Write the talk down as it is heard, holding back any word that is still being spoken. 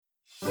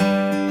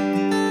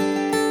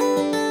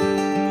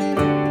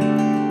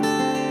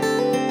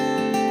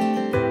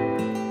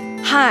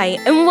Hi,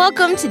 and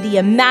welcome to the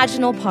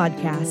Imaginal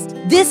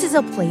Podcast. This is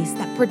a place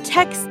that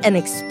protects and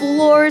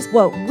explores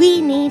what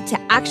we need to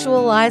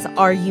actualize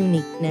our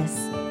uniqueness.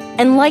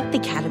 And like the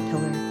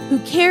caterpillar, who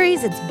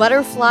carries its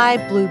butterfly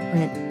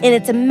blueprint in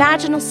its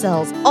imaginal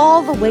cells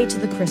all the way to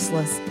the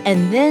chrysalis,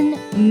 and then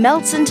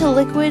melts into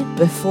liquid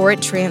before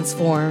it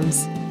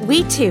transforms,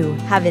 we too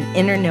have an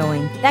inner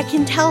knowing that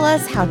can tell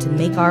us how to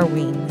make our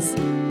wings.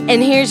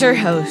 And here's your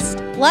host,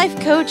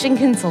 life coach and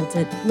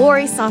consultant,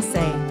 Lori Sauce,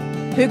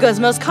 who goes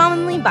most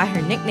commonly by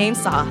her nickname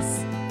Sauce.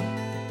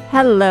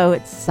 Hello,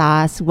 it's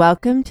Sauce.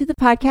 Welcome to the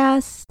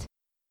podcast.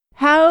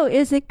 How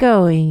is it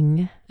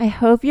going? I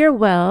hope you're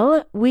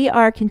well. We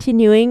are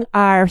continuing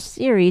our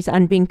series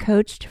on being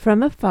coached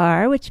from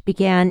afar, which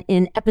began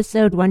in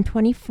episode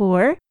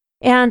 124.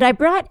 And I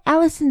brought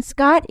Allison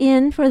Scott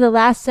in for the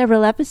last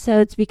several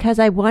episodes because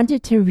I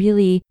wanted to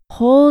really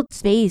hold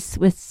space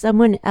with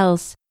someone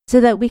else so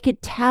that we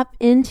could tap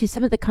into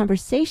some of the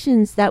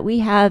conversations that we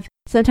have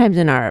sometimes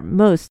in our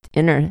most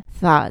inner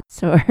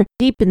thoughts or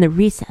deep in the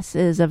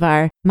recesses of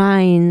our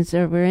minds,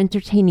 or we're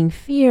entertaining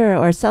fear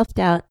or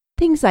self-doubt,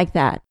 things like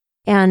that.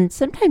 And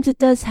sometimes it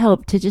does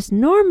help to just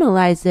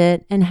normalize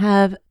it and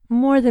have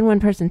more than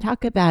one person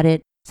talk about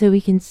it so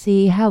we can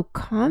see how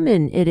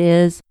common it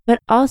is, but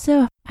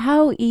also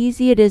how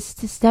easy it is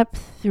to step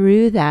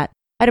through that.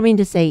 I don't mean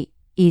to say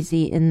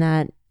easy in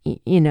that,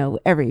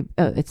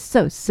 it's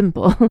so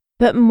simple,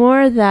 but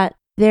more that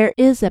there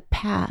is a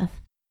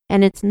path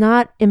and it's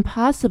not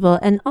impossible.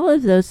 And all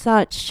of those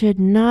thoughts should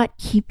not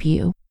keep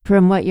you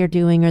from what you're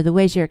doing or the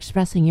ways you're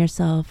expressing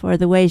yourself or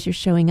the ways you're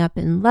showing up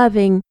and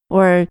loving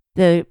or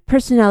the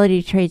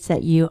personality traits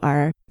that you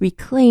are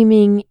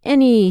reclaiming,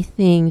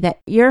 anything that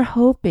you're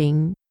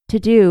hoping to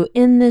do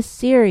in this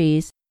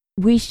series.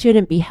 We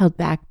shouldn't be held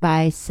back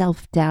by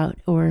self-doubt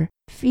or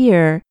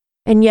fear.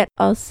 And yet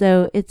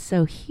also it's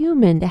so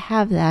human to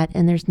have that,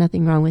 and there's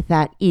nothing wrong with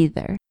that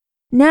either.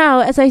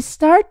 Now, as I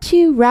start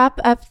to wrap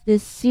up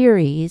this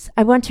series,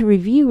 I want to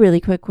review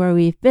really quick where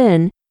we've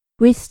been.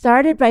 We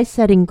started by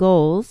setting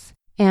goals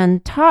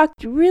and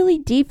talked really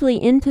deeply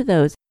into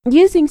those,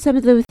 using some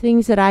of the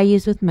things that I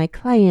use with my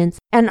clients,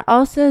 and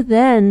also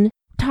then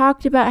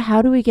talked about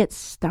how do we get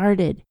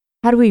started?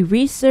 How do we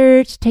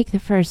research, take the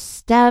first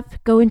step,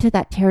 go into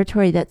that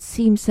territory that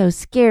seems so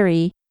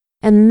scary?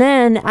 And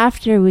then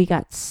after we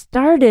got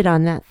started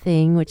on that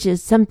thing, which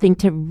is something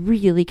to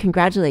really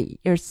congratulate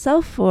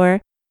yourself for,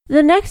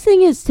 the next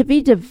thing is to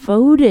be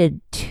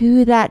devoted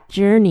to that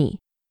journey,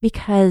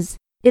 because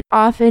it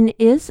often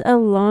is a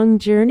long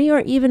journey or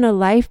even a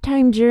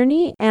lifetime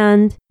journey.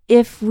 And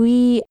if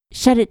we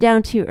shut it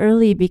down too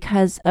early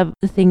because of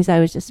the things I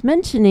was just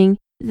mentioning,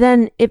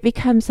 then it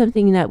becomes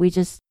something that we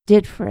just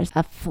did for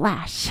a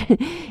flash.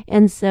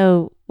 And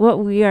so what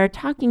we are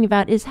talking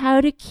about is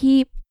how to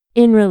keep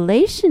in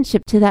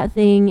relationship to that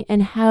thing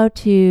and how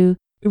to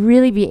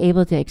really be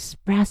able to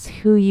express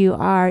who you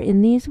are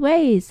in these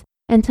ways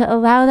and to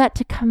allow that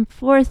to come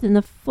forth in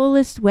the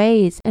fullest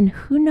ways. And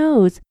who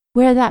knows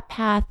where that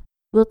path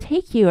will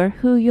take you or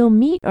who you'll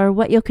meet or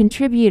what you'll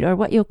contribute or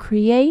what you'll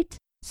create.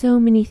 So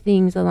many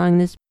things along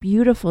this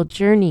beautiful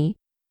journey,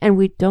 and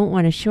we don't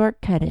want to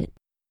shortcut it.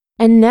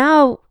 And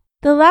now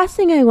the last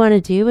thing I want to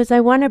do is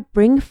I want to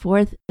bring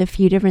forth a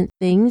few different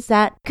things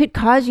that could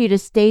cause you to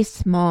stay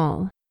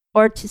small,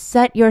 or to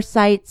set your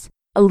sights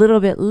a little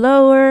bit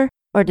lower,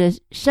 or to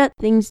shut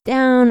things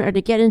down, or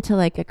to get into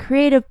like a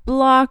creative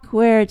block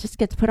where it just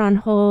gets put on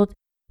hold.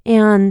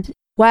 And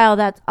while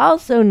that's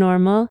also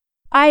normal,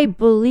 I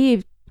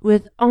believe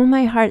with all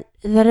my heart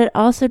that it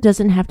also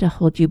doesn't have to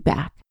hold you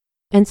back.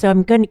 And so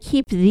I'm going to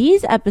keep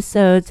these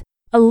episodes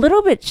a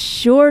little bit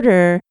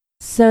shorter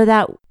so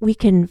that we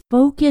can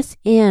focus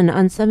in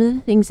on some of the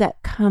things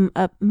that come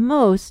up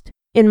most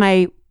in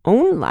my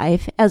own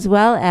life, as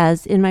well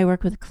as in my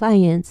work with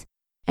clients.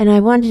 And I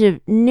wanted to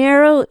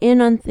narrow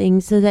in on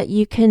things so that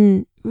you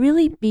can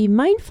really be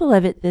mindful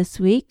of it this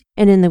week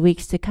and in the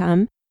weeks to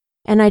come.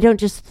 And I don't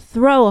just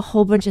throw a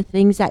whole bunch of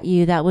things at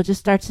you that will just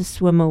start to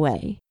swim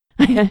away.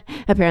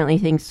 Apparently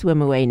things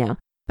swim away now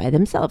by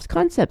themselves.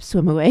 Concepts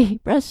swim away.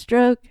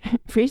 Brushstroke,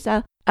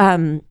 freestyle.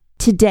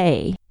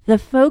 Today, the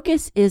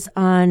focus is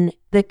on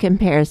the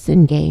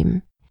comparison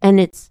game. And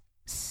it's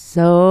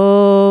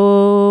so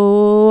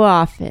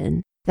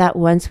often that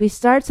once we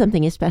start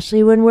something,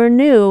 especially when we're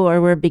new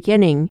or we're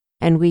beginning,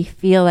 and we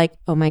feel like,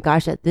 oh my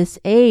gosh, at this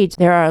age,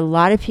 there are a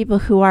lot of people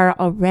who are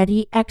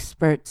already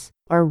experts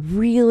or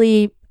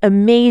really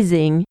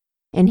amazing.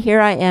 And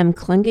here I am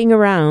clunking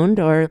around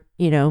or,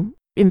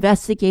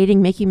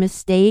 investigating, making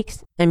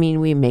mistakes. I mean,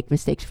 we make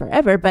mistakes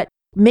forever, but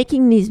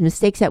making these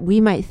mistakes that we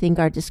might think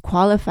are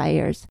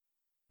disqualifiers.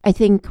 I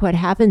think what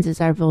happens is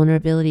our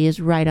vulnerability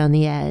is right on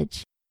the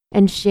edge.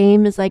 And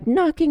shame is like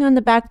knocking on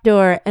the back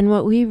door. And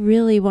what we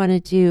really want to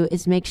do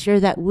is make sure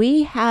that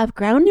we have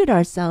grounded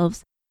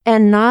ourselves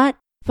and not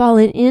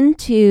fallen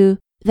into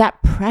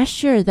that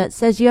pressure that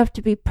says you have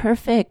to be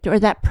perfect, or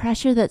that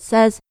pressure that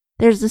says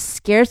there's a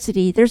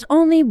scarcity. There's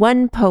only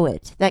one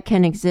poet that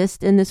can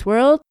exist in this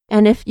world.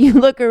 And if you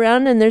look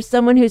around and there's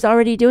someone who's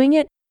already doing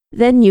it,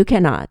 then you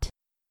cannot.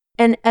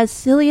 And as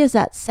silly as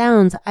that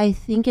sounds, I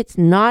think it's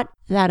not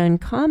that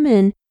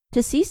uncommon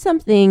to see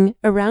something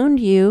around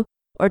you,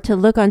 or to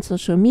look on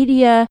social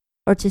media,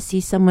 or to see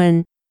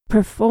someone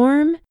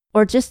perform,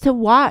 or just to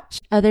watch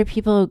other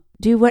people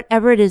do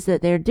whatever it is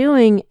that they're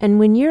doing. And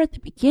when you're at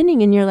the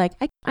beginning and you're like,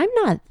 I'm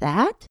not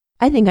that,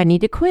 I think I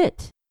need to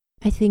quit.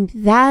 I think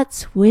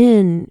that's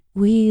when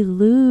we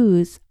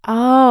lose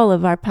all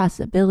of our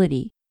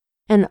possibility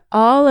and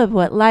all of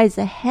what lies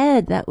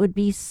ahead that would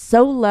be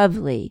so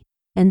lovely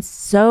and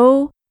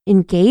so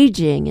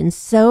engaging and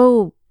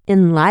so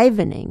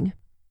enlivening.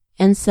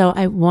 And so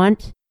I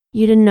want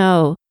you to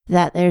know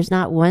that there's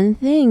not one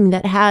thing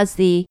that has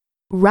the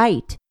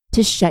right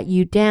to shut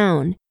you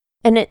down.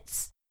 And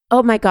it's,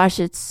 oh my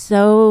gosh, it's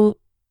so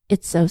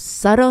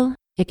subtle.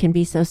 It can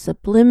be so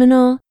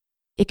subliminal.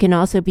 It can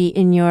also be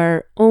in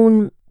your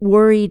own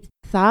worried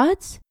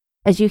thoughts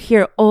as you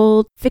hear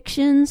old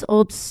fictions,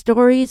 old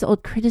stories,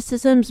 old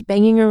criticisms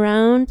banging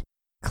around,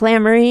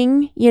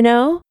 clamoring,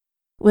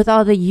 with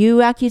all the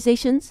you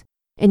accusations.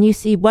 And you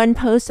see one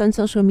post on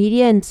social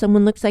media and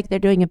someone looks like they're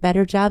doing a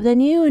better job than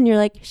you. And you're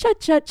like,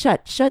 shut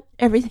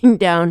everything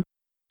down.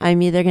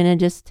 I'm either going to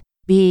just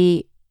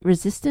be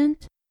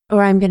resistant,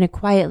 or I'm going to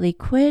quietly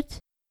quit,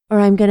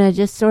 or I'm going to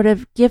just sort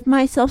of give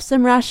myself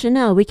some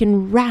rationale. We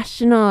can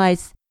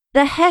rationalize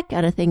the heck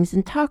out of things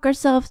and talk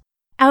ourselves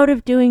out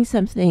of doing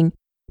something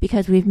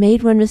because we've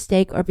made one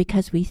mistake, or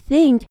because we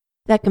think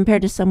that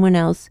compared to someone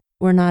else,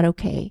 we're not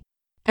okay.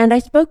 And I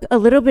spoke a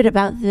little bit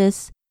about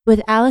this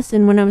with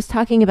Allison when I was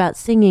talking about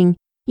singing.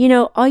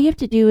 All you have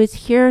to do is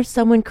hear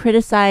someone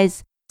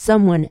criticize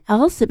someone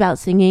else about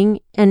singing,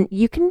 and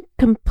you can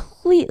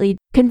completely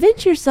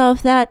convince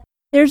yourself that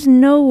there's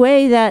no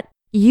way that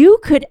you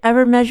could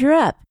ever measure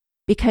up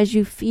because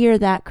you fear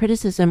that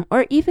criticism.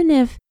 Or even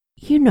if,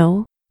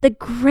 the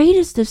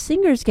greatest of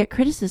singers get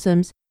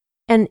criticisms,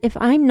 and if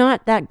I'm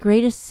not that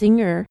greatest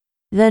singer,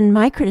 then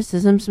my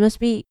criticisms must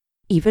be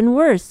even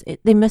worse.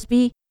 They must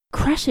be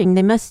crushing.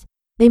 They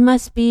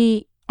must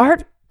be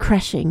art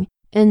crushing,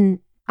 and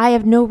I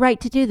have no right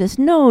to do this.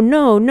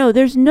 No,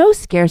 there's no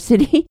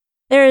scarcity.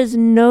 There is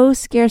no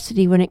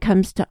scarcity when it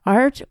comes to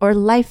art or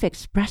life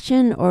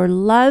expression or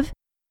love.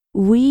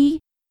 We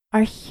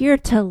are here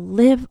to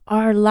live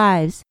our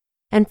lives.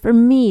 And for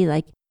me,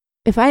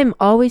 if I am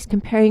always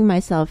comparing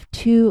myself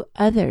to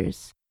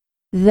others,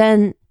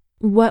 then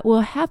what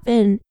will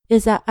happen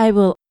is that I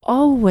will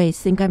always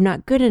think I'm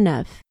not good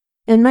enough.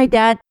 And my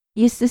dad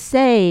used to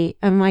say,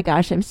 oh my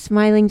gosh, I'm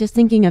smiling just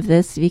thinking of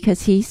this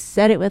because he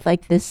said it with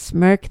this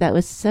smirk that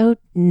was so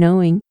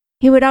knowing.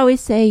 He would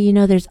always say,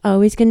 there's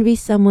always going to be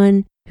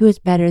someone who is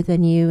better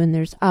than you, and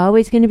there's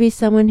always going to be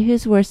someone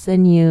who's worse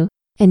than you,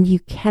 and you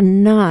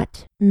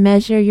cannot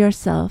measure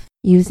yourself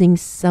using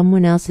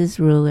someone else's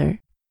ruler.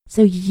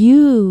 So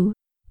you,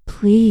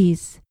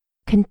 please,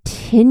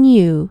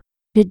 continue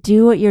to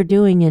do what you're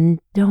doing and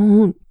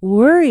don't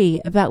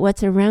worry about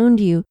what's around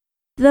you.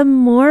 The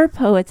more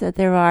poets that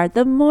there are,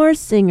 the more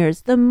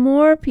singers, the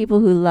more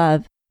people who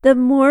love, the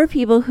more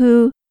people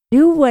who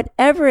do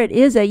whatever it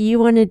is that you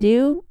want to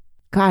do,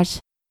 gosh,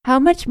 how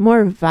much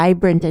more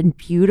vibrant and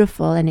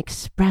beautiful and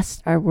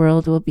expressed our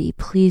world will be.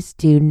 Please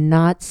do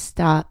not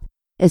stop,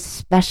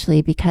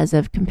 especially because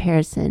of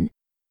comparison.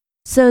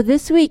 So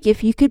this week,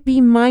 if you could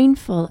be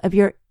mindful of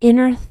your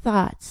inner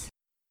thoughts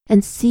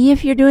and see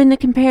if you're doing the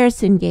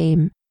comparison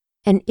game,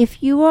 and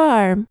if you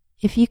are,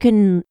 if you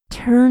can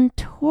turn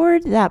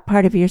toward that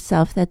part of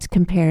yourself that's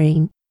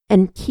comparing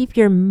and keep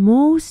your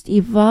most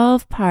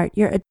evolved part,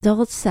 your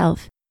adult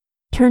self,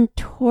 turn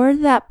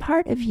toward that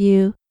part of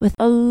you with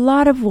a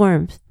lot of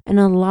warmth and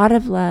a lot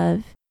of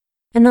love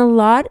and a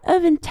lot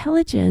of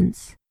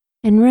intelligence,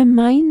 and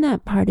remind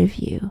that part of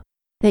you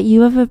that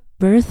you have a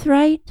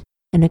birthright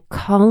and a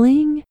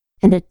calling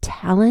and a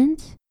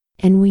talent,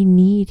 and we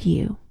need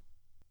you.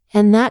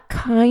 And that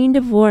kind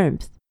of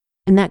warmth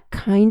and that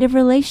kind of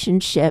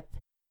relationship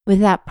with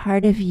that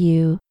part of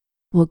you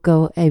will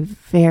go a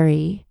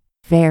very,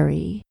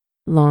 very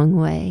long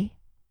way.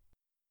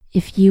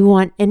 If you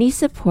want any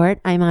support,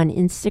 I'm on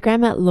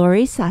Instagram at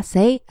Lori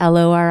Sase,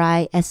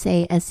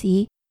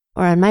 Lorisase,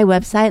 or on my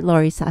website,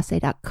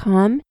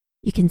 lorisase.com.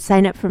 You can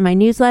sign up for my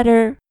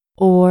newsletter,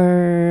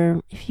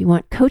 or if you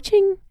want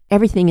coaching,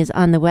 everything is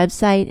on the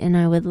website, and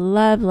I would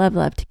love, love,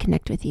 love to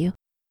connect with you.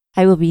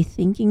 I will be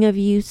thinking of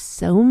you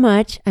so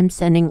much. I'm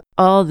sending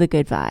all the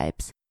good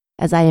vibes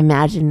as I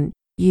imagine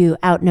you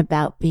out and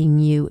about being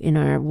you in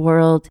our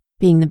world,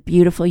 being the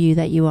beautiful you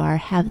that you are.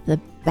 Have the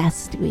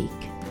best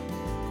week.